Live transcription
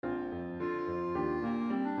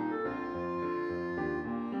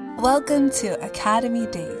Welcome to Academy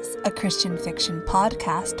Days, a Christian fiction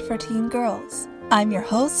podcast for teen girls. I'm your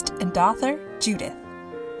host and author, Judith.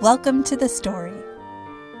 Welcome to the story.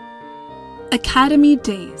 Academy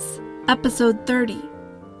Days, Episode 30,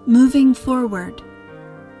 Moving Forward.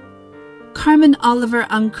 Carmen Oliver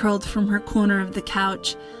uncurled from her corner of the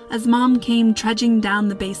couch as Mom came trudging down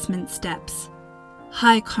the basement steps.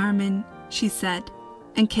 "Hi, Carmen," she said,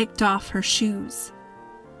 and kicked off her shoes.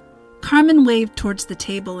 Carmen waved towards the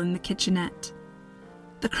table in the kitchenette.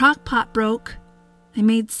 "The crock pot broke. I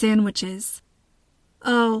made sandwiches."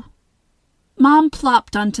 "Oh." Mom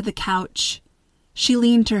plopped onto the couch. She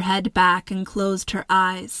leaned her head back and closed her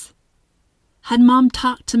eyes. Had Mom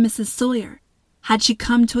talked to Mrs. Sawyer? Had she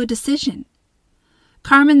come to a decision?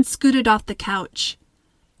 Carmen scooted off the couch.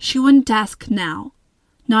 She wouldn't ask now,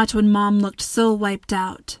 not when Mom looked so wiped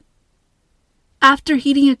out. After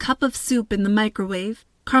heating a cup of soup in the microwave,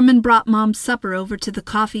 Carmen brought Mom's supper over to the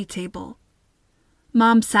coffee table.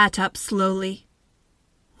 Mom sat up slowly.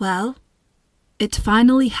 "Well, it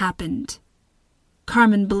finally happened."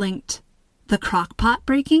 Carmen blinked. "The crock pot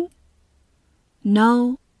breaking?"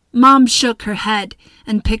 "No." Mom shook her head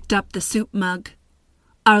and picked up the soup mug.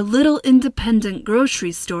 "Our little independent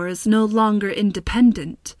grocery store is no longer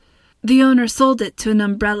independent. The owner sold it to an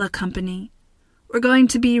umbrella company. We're going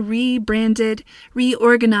to be rebranded,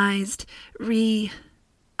 reorganized,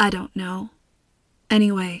 I don't know.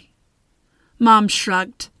 Anyway." Mom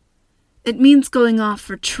shrugged. "It means going off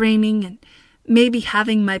for training and maybe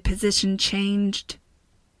having my position changed."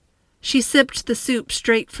 She sipped the soup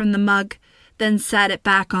straight from the mug, then sat it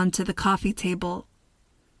back onto the coffee table.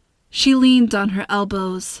 She leaned on her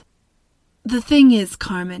elbows. "The thing is,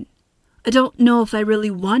 Carmen, I don't know if I really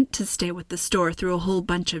want to stay with the store through a whole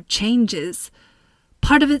bunch of changes.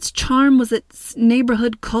 Part of its charm was its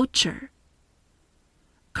neighborhood culture."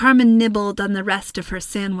 Carmen nibbled on the rest of her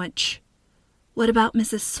sandwich. What about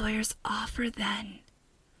Mrs. Sawyer's offer then?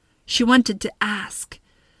 She wanted to ask,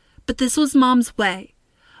 but this was Mom's way,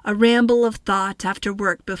 a ramble of thought after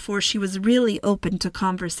work before she was really open to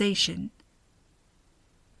conversation.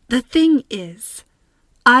 "The thing is,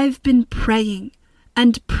 I've been praying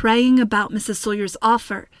and praying about Mrs. Sawyer's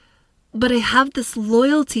offer, but I have this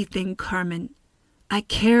loyalty thing, Carmen. I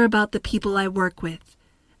care about the people I work with.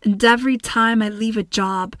 And every time I leave a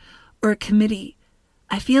job or a committee,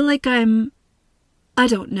 I feel like I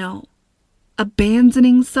don't know,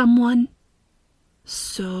 abandoning someone."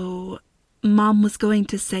 "So, Mom was going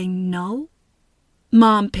to say no?"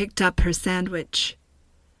 Mom picked up her sandwich.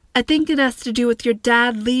 "I think it has to do with your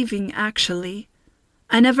dad leaving, actually.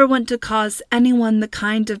 I never want to cause anyone the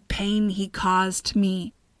kind of pain he caused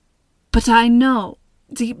me. But I know,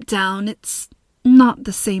 deep down, it's not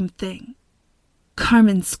the same thing."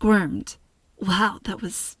 Carmen squirmed. Wow, that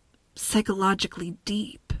was psychologically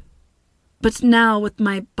deep. "But now, with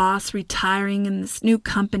my boss retiring in this new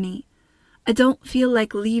company, I don't feel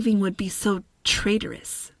like leaving would be so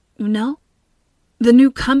traitorous, you know? The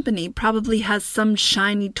new company probably has some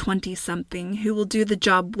shiny 20-something who will do the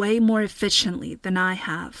job way more efficiently than I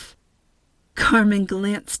have." Carmen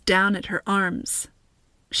glanced down at her arms.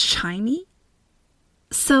 "Shiny?"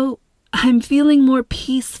 "So, I'm feeling more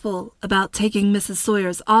peaceful about taking Mrs.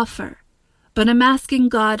 Sawyer's offer, but I'm asking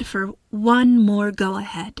God for one more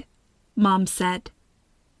go-ahead," Mom said.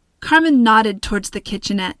 Carmen nodded towards the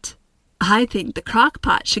kitchenette. "I think the crock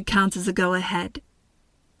pot should count as a go-ahead."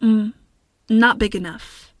 Not big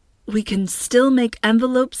enough. We can still make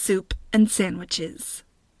envelope soup and sandwiches."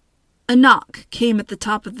 A knock came at the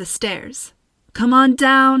top of the stairs. "Come on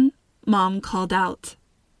down," Mom called out.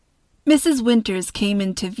 Mrs. Winters came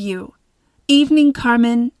into view. "Evening,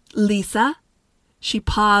 Carmen. Lisa?" She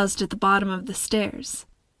paused at the bottom of the stairs.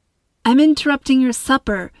 "I'm interrupting your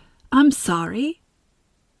supper. I'm sorry."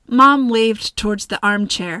 Mom waved towards the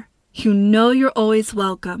armchair. "You know you're always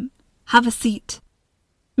welcome. Have a seat."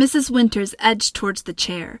 Mrs. Winters edged towards the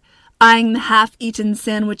chair, eyeing the half-eaten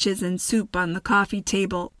sandwiches and soup on the coffee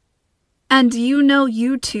table. "And you know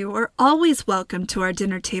you two are always welcome to our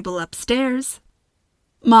dinner table upstairs."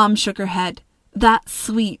 Mom shook her head. "That's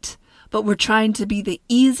sweet, but we're trying to be the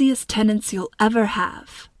easiest tenants you'll ever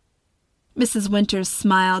have." Mrs. Winters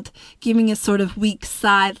smiled, giving a sort of weak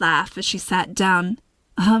sigh laugh as she sat down.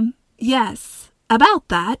 Yes, about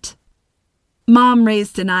that." Mom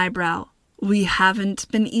raised an eyebrow. "We haven't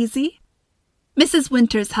been easy?" Mrs.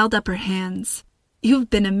 Winters held up her hands. "You've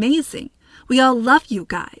been amazing. We all love you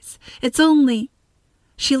guys. It's only—"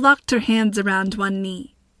 She locked her hands around one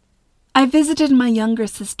knee. "I visited my younger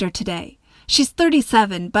sister today. She's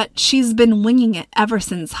 37, but she's been winging it ever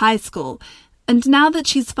since high school, and now that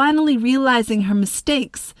she's finally realizing her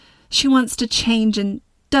mistakes, she wants to change and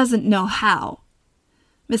doesn't know how.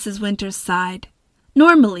 Mrs. Winters sighed.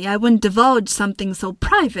 Normally, I wouldn't divulge something so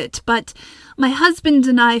private, but my husband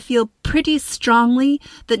and I feel pretty strongly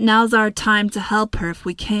that now's our time to help her if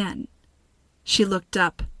we can. She looked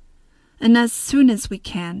up. And as soon as we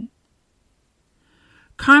can.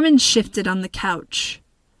 Carmen shifted on the couch.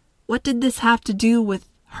 What did this have to do with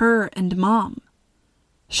her and Mom?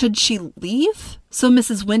 Should she leave so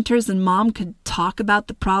Mrs. Winters and Mom could talk about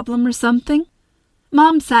the problem or something?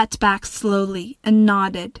 Mom sat back slowly and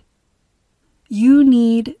nodded. You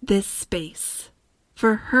need this space.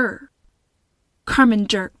 For her. Carmen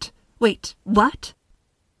jerked. Wait, what?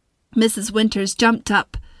 Mrs. Winters jumped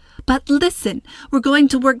up. But listen, we're going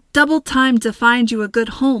to work double time to find you a good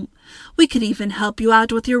home. We could even help you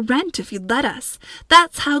out with your rent if you'd let us.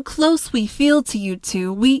 That's how close we feel to you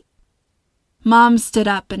two. Mom stood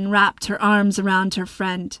up and wrapped her arms around her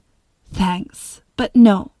friend. Thanks, but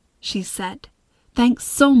no, she said. Thanks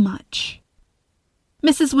so much.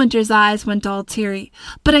 Mrs. Winters' eyes went all teary.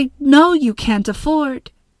 But I know you can't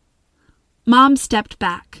afford. Mom stepped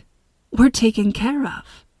back. We're taken care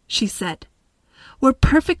of, she said. We're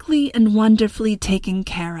perfectly and wonderfully taken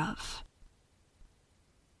care of.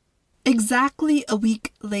 Exactly a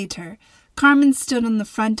week later, Carmen stood on the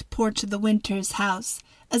front porch of the Winters' house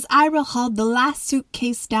as Ira hauled the last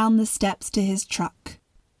suitcase down the steps to his truck.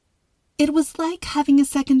 It was like having a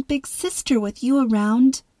second big sister with you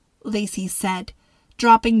around, Lacey said,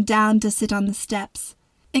 dropping down to sit on the steps.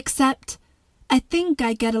 Except, I think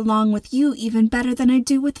I get along with you even better than I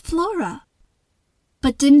do with Flora.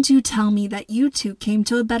 But didn't you tell me that you two came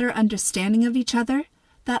to a better understanding of each other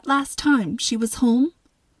that last time she was home?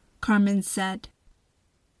 Carmen said.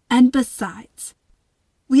 And besides,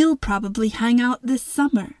 we'll probably hang out this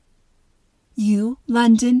summer. You,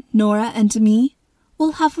 London, Nora, and me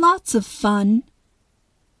will have lots of fun.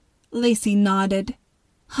 Lacey nodded.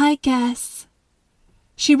 I guess.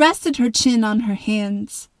 She rested her chin on her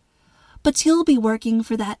hands. But you'll be working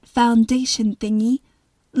for that foundation thingy.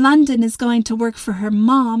 London is going to work for her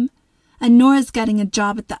mom, and Nora's getting a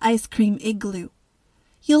job at the ice cream igloo.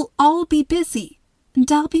 You'll all be busy, and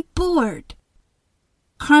I'll be bored.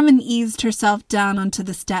 Carmen eased herself down onto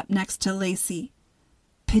the step next to Lacey.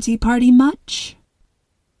 Pity party much?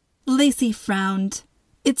 Lacey frowned.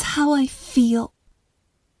 It's how I feel.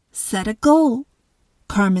 Set a goal,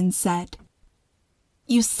 Carmen said.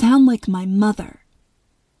 You sound like my mother.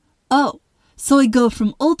 Oh, so I go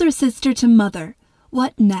from older sister to mother.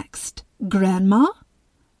 What next, Grandma?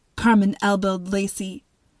 Carmen elbowed Lacey.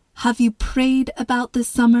 Have you prayed about this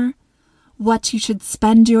summer? What you should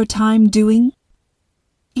spend your time doing?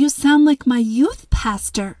 You sound like my youth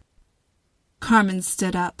pastor. Carmen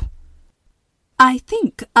stood up. I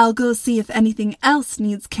think I'll go see if anything else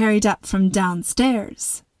needs carried up from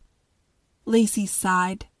downstairs. Lacey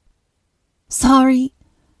sighed. Sorry,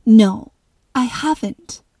 no, I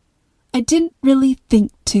haven't. I didn't really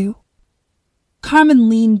think to. Carmen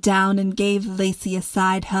leaned down and gave Lacey a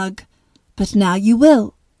side hug. But now you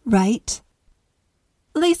will, right?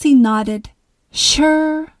 Lacey nodded.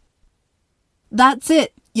 Sure. That's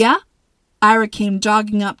it, yeah? Ira came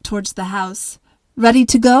jogging up towards the house. Ready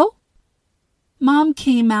to go? Mom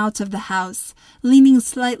came out of the house, leaning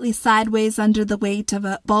slightly sideways under the weight of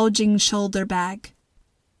a bulging shoulder bag.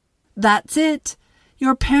 That's it.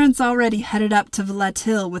 Your parents already headed up to Villette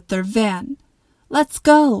Hill with their van. Let's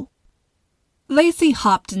go. Lacey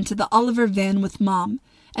hopped into the Oliver van with Mom,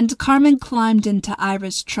 and Carmen climbed into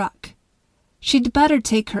Ira's truck. She'd better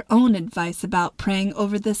take her own advice about praying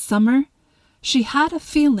over this summer. She had a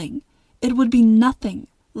feeling it would be nothing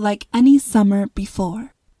like any summer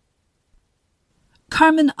before.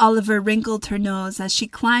 Carmen Oliver wrinkled her nose as she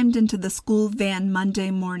climbed into the school van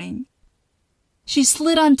Monday morning. She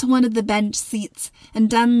slid onto one of the bench seats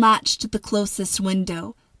and unlatched the closest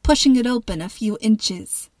window, pushing it open a few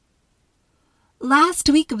inches. Last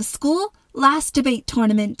week of school, last debate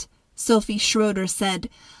tournament, Sophie Schroeder said,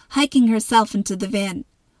 hiking herself into the van.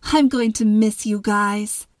 I'm going to miss you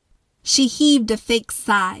guys. She heaved a fake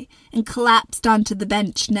sigh and collapsed onto the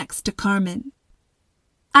bench next to Carmen.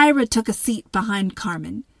 Ira took a seat behind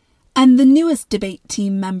Carmen, and the newest debate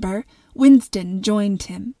team member, Winston, joined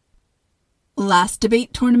him. Last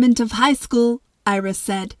debate tournament of high school, Ira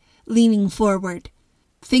said, leaning forward.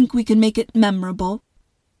 Think we can make it memorable?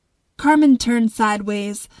 Carmen turned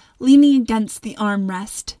sideways, leaning against the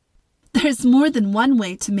armrest. There's more than one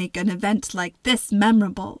way to make an event like this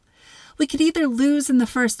memorable. We could either lose in the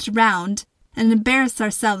first round and embarrass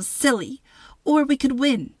ourselves silly, or we could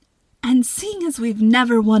win. And seeing as we've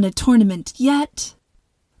never won a tournament yet...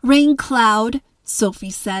 Rain cloud, Sophie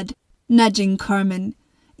said, nudging Carmen.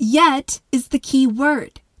 Yet is the key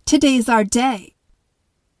word. Today's our day."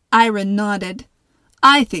 Ira nodded.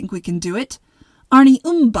 "I think we can do it. Arnie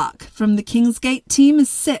Umbach from the Kingsgate team is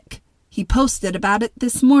sick. He posted about it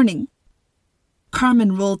this morning."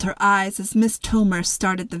 Carmen rolled her eyes as Miss Tomer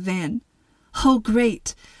started the van. "Oh,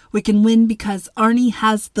 great. We can win because Arnie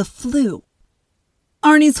has the flu."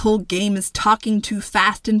 "Arnie's whole game is talking too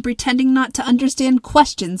fast and pretending not to understand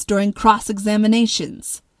questions during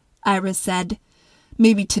cross-examinations," Ira said.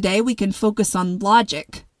 "Maybe today we can focus on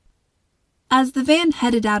logic." As the van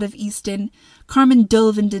headed out of Easton, Carmen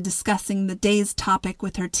dove into discussing the day's topic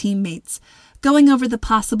with her teammates, going over the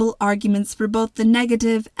possible arguments for both the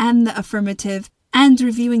negative and the affirmative, and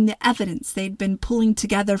reviewing the evidence they'd been pulling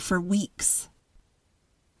together for weeks.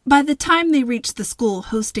 By the time they reached the school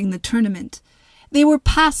hosting the tournament, they were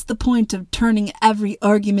past the point of turning every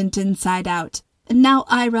argument inside out, and now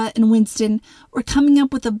Ira and Winston were coming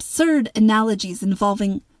up with absurd analogies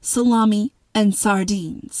involving salami and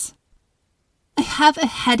sardines. "I have a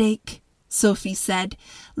headache," Sophie said,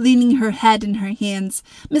 leaning her head in her hands.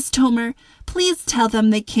 "Miss Tomer, please tell them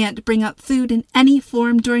they can't bring up food in any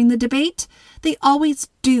form during the debate. They always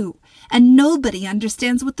do, and nobody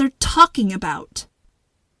understands what they're talking about."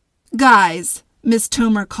 "Guys," Miss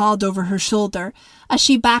Tomer called over her shoulder as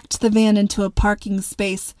she backed the van into a parking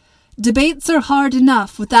space, "debates are hard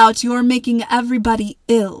enough without your making everybody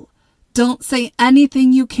ill. Don't say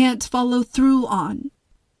anything you can't follow through on."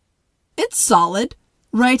 "It's solid,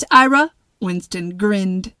 right, Ira?" Winston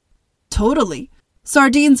grinned. "Totally.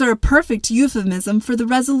 Sardines are a perfect euphemism for the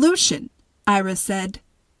resolution," Ira said.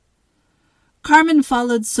 Carmen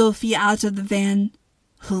followed Sophie out of the van.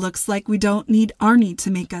 "Looks like we don't need Arnie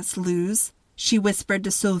to make us lose," she whispered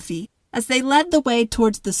to Sophie as they led the way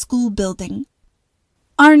towards the school building.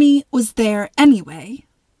 Arnie was there anyway.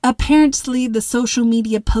 Apparently, the social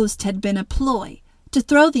media post had been a ploy to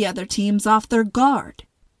throw the other teams off their guard.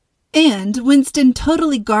 And Winston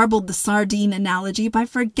totally garbled the sardine analogy by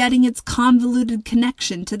forgetting its convoluted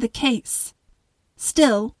connection to the case.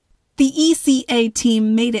 Still, the ECA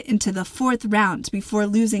team made it into the 4th round before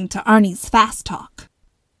losing to Arnie's fast talk.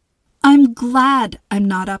 "I'm glad I'm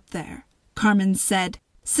not up there," Carmen said,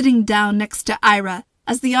 sitting down next to Ira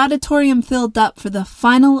as the auditorium filled up for the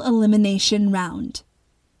final elimination round.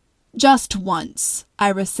 "Just once,"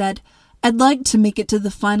 Ira said. "I'd like to make it to the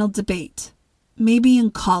final debate. Maybe in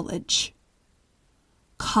college."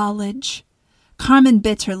 College. Carmen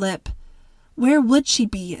bit her lip. Where would she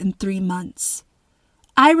be in 3 months?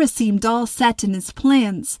 Ira seemed all set in his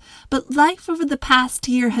plans, but life over the past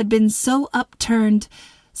year had been so upturned,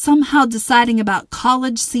 somehow deciding about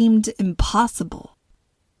college seemed impossible.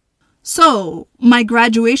 "So, my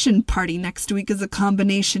graduation party next week is a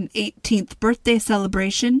combination 18th birthday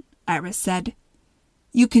celebration," Ira said.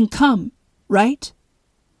 "You can come, right?"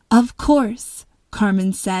 "Of course,"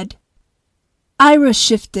 Carmen said. Ira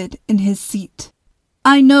shifted in his seat.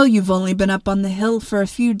 "I know you've only been up on the hill for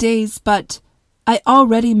a few days, but I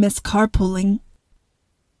already miss carpooling."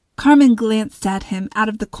 Carmen glanced at him out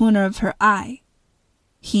of the corner of her eye.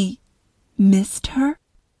 He missed her?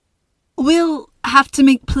 "We'll have to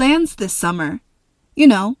make plans this summer. You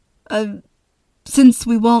know, since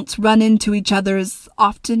we won't run into each other as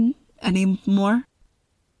often anymore."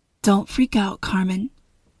 "Don't freak out, Carmen."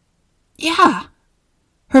 "Yeah."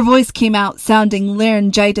 Her voice came out sounding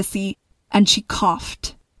laryngitis-y, and she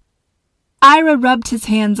coughed. Ira rubbed his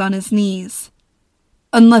hands on his knees.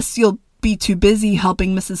 "Unless you'll be too busy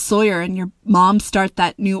helping Mrs. Sawyer and your mom start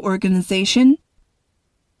that new organization."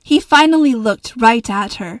 He finally looked right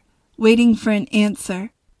at her, waiting for an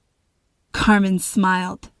answer. Carmen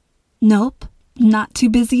smiled. "Nope, not too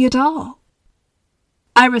busy at all."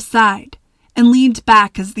 Ira sighed and leaned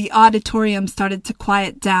back as the auditorium started to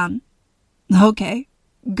quiet down. "Okay,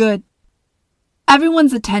 good."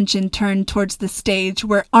 Everyone's attention turned towards the stage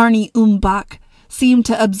where Arnie Umbach seemed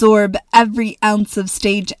to absorb every ounce of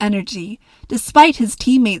stage energy, despite his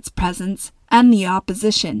teammates' presence and the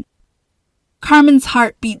opposition. Carmen's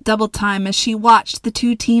heart beat double time as she watched the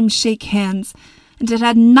two teams shake hands, and it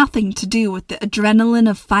had nothing to do with the adrenaline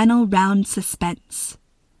of final round suspense.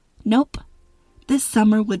 Nope, this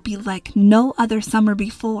summer would be like no other summer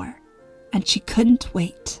before, and she couldn't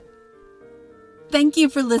wait. Thank you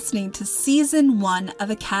for listening to Season 1 of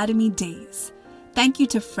Academy Days. Thank you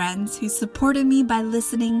to friends who supported me by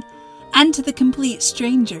listening, and to the complete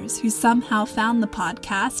strangers who somehow found the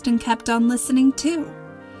podcast and kept on listening too.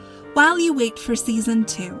 While you wait for Season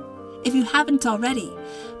 2, if you haven't already,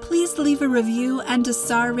 please leave a review and a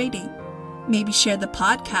star rating. Maybe share the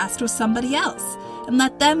podcast with somebody else and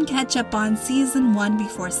let them catch up on Season 1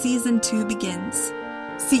 before Season 2 begins.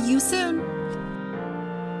 See you soon!